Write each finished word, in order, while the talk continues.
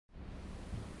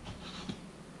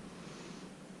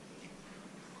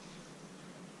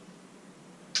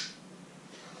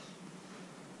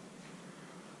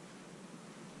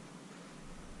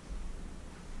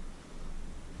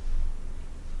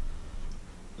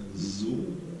So.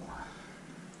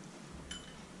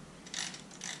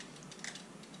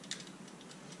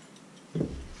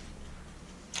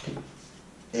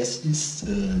 Es ist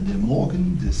der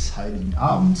Morgen des Heiligen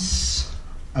Abends,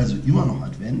 also immer noch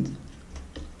Advent.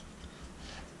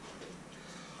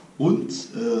 Und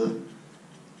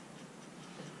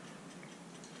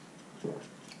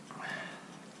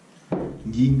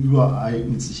gegenüber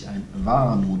ereignet sich ein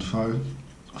wahrer Notfall.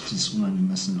 Es ist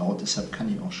unangemessen laut, deshalb kann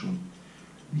ich auch schon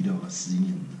wieder was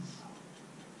singen.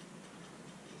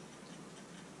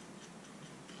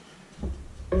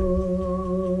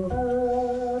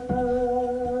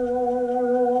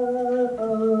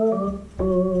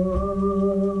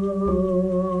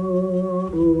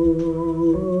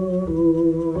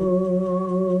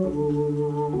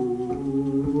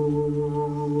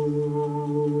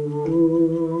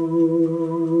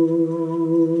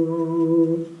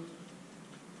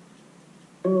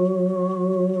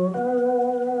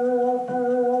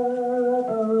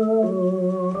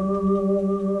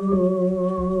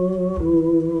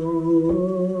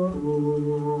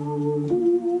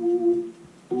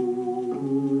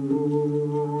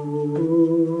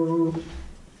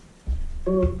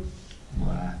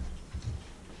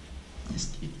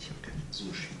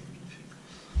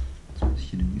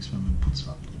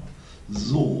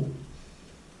 So.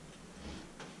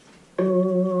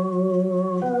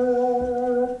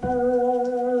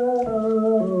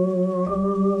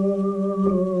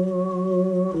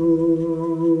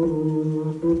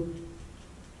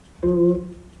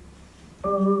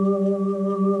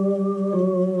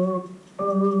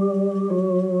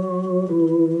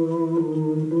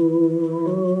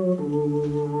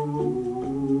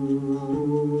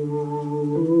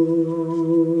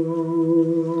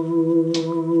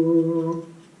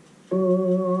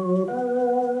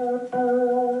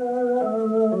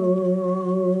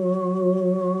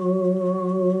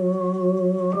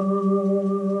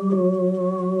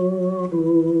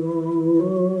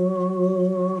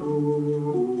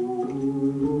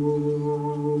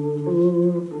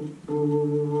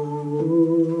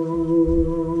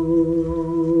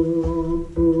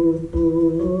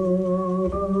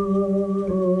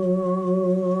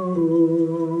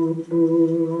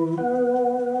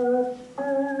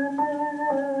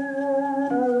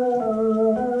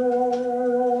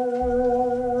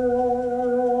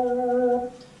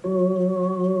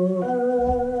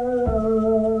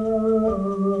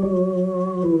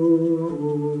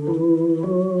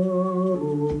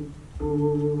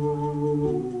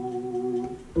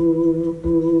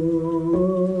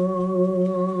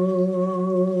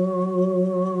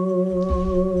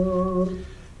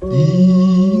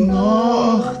 Die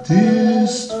Nacht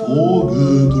ist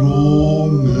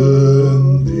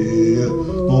vorgedrungen, der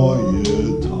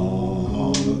neue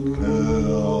Tag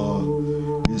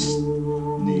ist,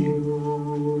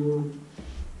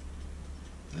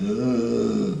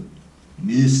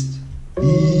 Mist.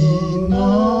 Die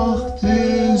Nacht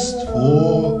ist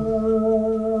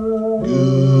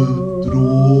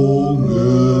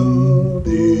vorgedrungen,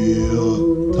 der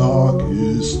Tag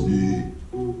ist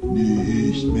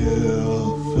nicht mehr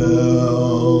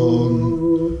fern.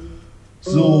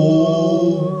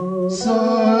 So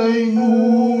sei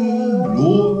nun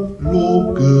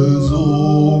Lob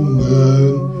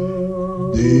gesungen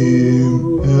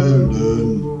dem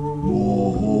hellen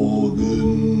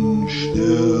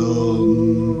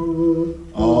Morgenstern.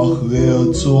 Ach,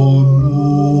 wer zur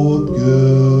Not geweinet,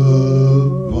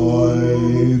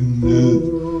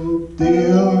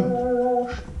 der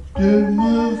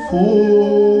Stimme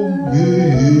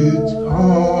vorgeht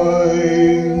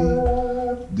ein,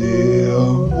 der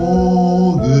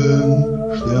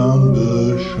Morgenstern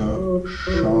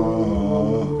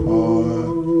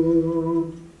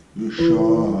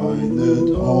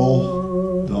bescheinet auch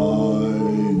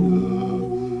deine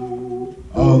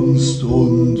Angst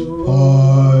und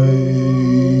Pein.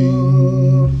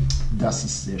 Das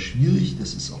ist sehr schwierig,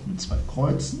 das ist auch mit 2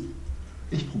 Kreuzen.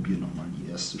 Ich probiere nochmal die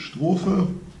erste Strophe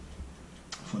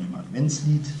von dem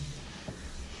Adventslied.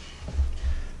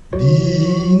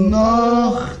 Die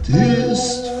Nacht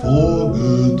ist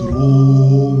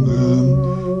vorgedrungen,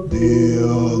 der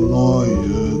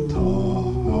neue Tag.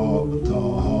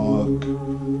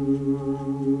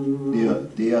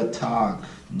 Der Tag,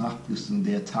 Nacht ist und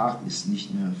der Tag ist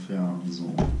nicht mehr fern.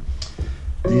 So.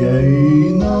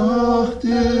 Die Nacht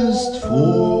ist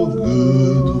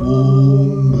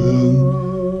vorgedrungen,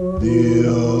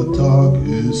 der Tag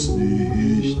ist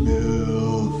nicht mehr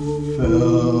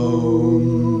fern.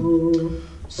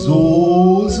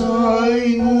 So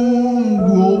sei nun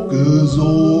Lob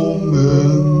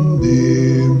gesungen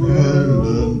dem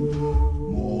hellen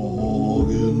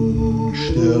Morgenstern.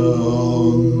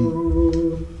 Stern.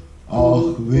 Ach,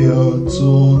 wer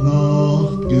zur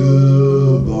Nacht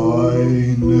geweinet,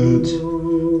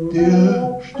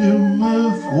 der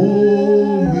stimme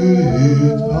froh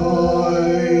mit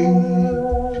ein.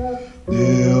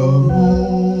 Der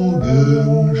Morgenstern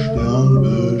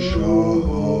bescharnet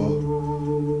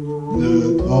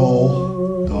auch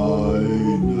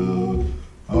deine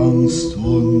Angst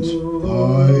und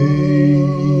Pein.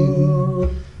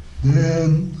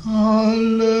 Denn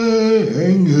alle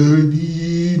Engel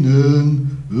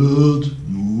dienen, wird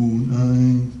nun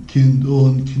ein Kind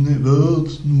und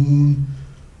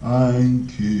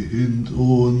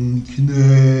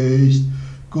Knecht.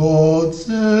 Gott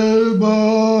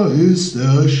selber ist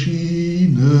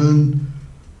erschienen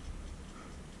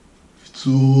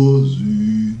zur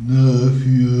Sühne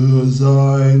für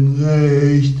sein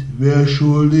Recht. Wer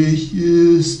schuldig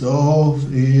ist auf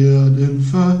Erden,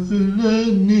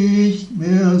 verhülle nicht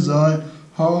mehr sein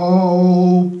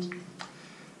Haupt.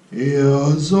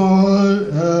 Er soll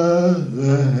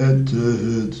errettet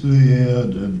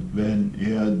werden, wenn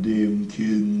er dem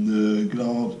Kinde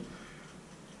glaubt.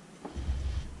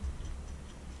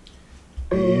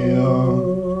 Er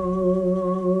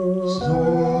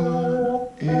soll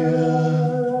errettet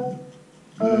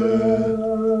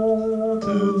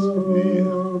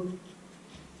werden.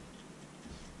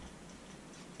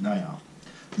 Naja,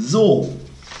 so.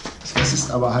 Es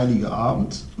ist aber Heiliger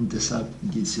Abend und deshalb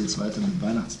geht es jetzt weiter mit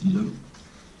Weihnachtsliedern.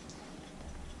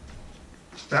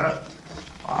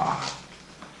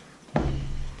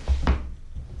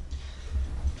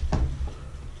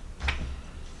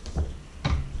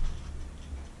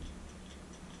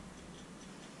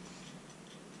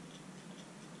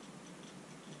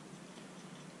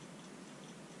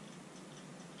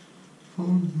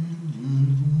 Von Himmel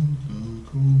runter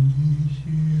komm ich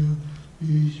her,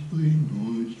 ich bring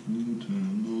euch gute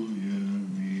neue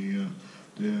Meer.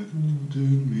 Der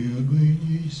guten Meer bring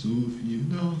ich so viel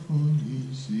davon, ich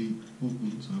sing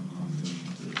unser Abend.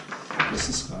 Es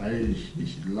ist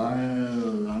reichlich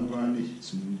langweilig,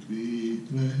 zu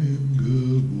Bethlehem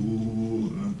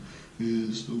geboren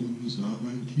ist unser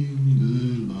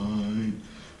Kindelein.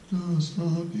 Das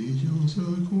hab ich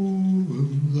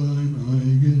auserkoren, sein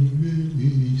eigen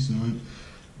will ich sein.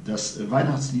 Das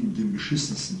Weihnachtslied mit dem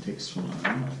beschissensten Text von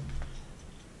allen.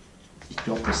 Ich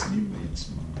glaube, das nehmen wir jetzt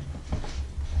mal.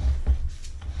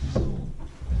 So.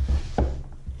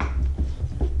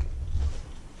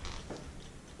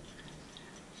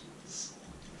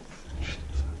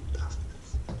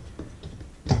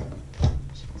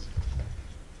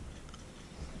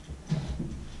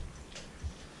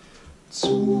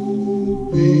 Zu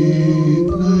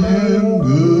Bethlehem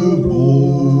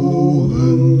geboren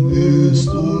ist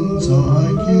uns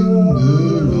ein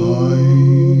Kindelein.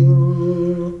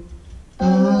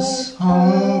 Das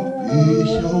hab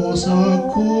ich auserkoren,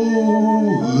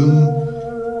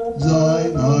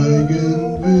 sein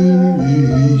eigen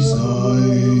will ich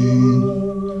sein.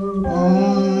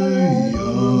 Ei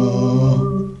ja,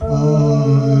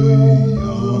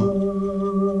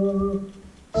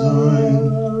 sein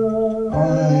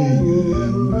eigen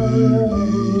will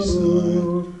ich sein.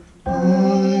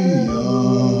 Ei ja,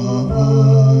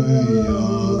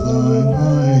 sein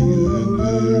eigen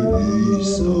will ich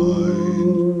sein.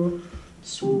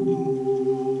 Zu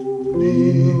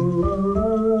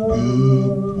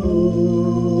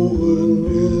geboren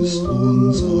ist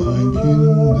uns ein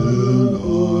Kindelein.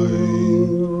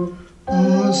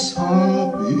 Das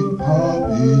hab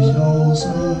ich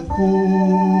auserkoren,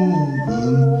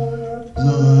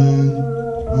 sein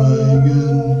eigen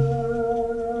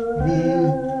will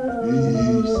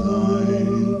ich sein.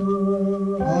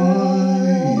 Ei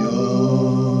ja,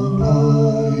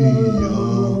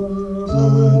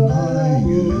 sein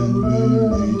eigen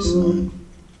will ich sein.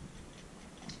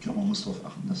 Ich glaube, man muss darauf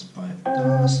achten, dass bei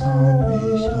das hab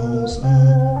ich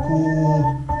auserkoren.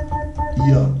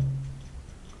 Hier.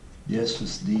 Der ist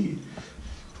fürs D.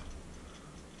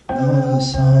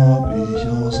 Das hab ich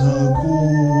auserkoren,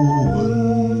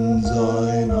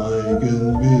 sein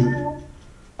eigen will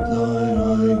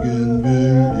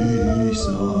ich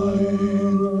sein.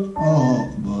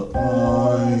 Aber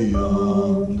ei ja,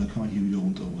 und da kann man hier wieder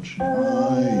runterrutschen.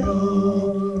 Ei ja,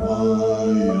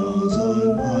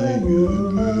 sein eigen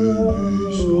will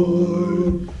ich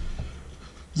sein.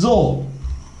 So,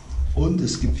 und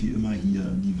es gibt wie immer hier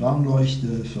die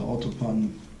Warnleuchte für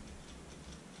Autopannen.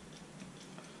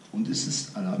 Und es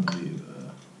ist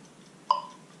Alarmbreve.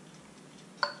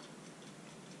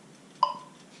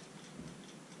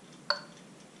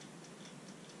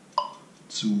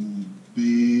 Zu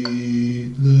Bethlehem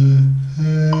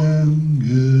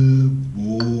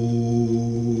geboren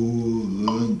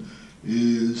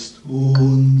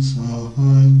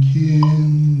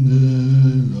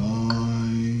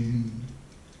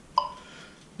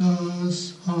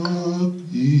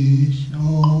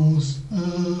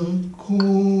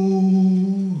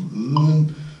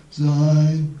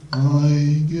sein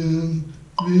eigen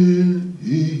will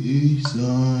ich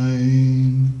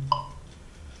sein.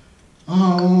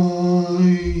 Ja,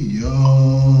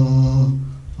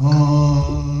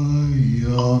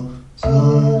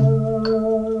 sein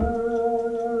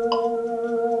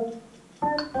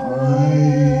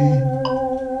eigen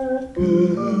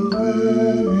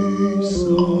will ich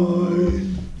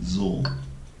sein. So,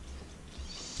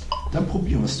 dann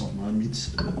probieren wir es doch mal mit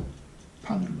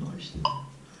Pannenleuchte.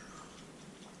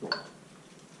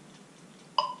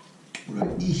 Oder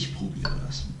ich probiere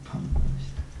das mit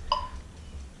Pannenleuchte.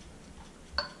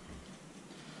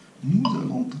 Nous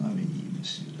allons travailler,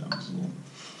 messieurs, dames, so.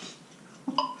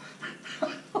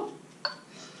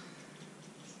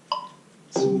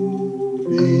 Zu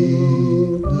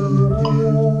Geboren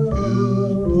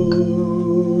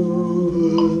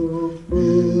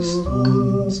ist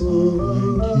uns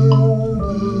ein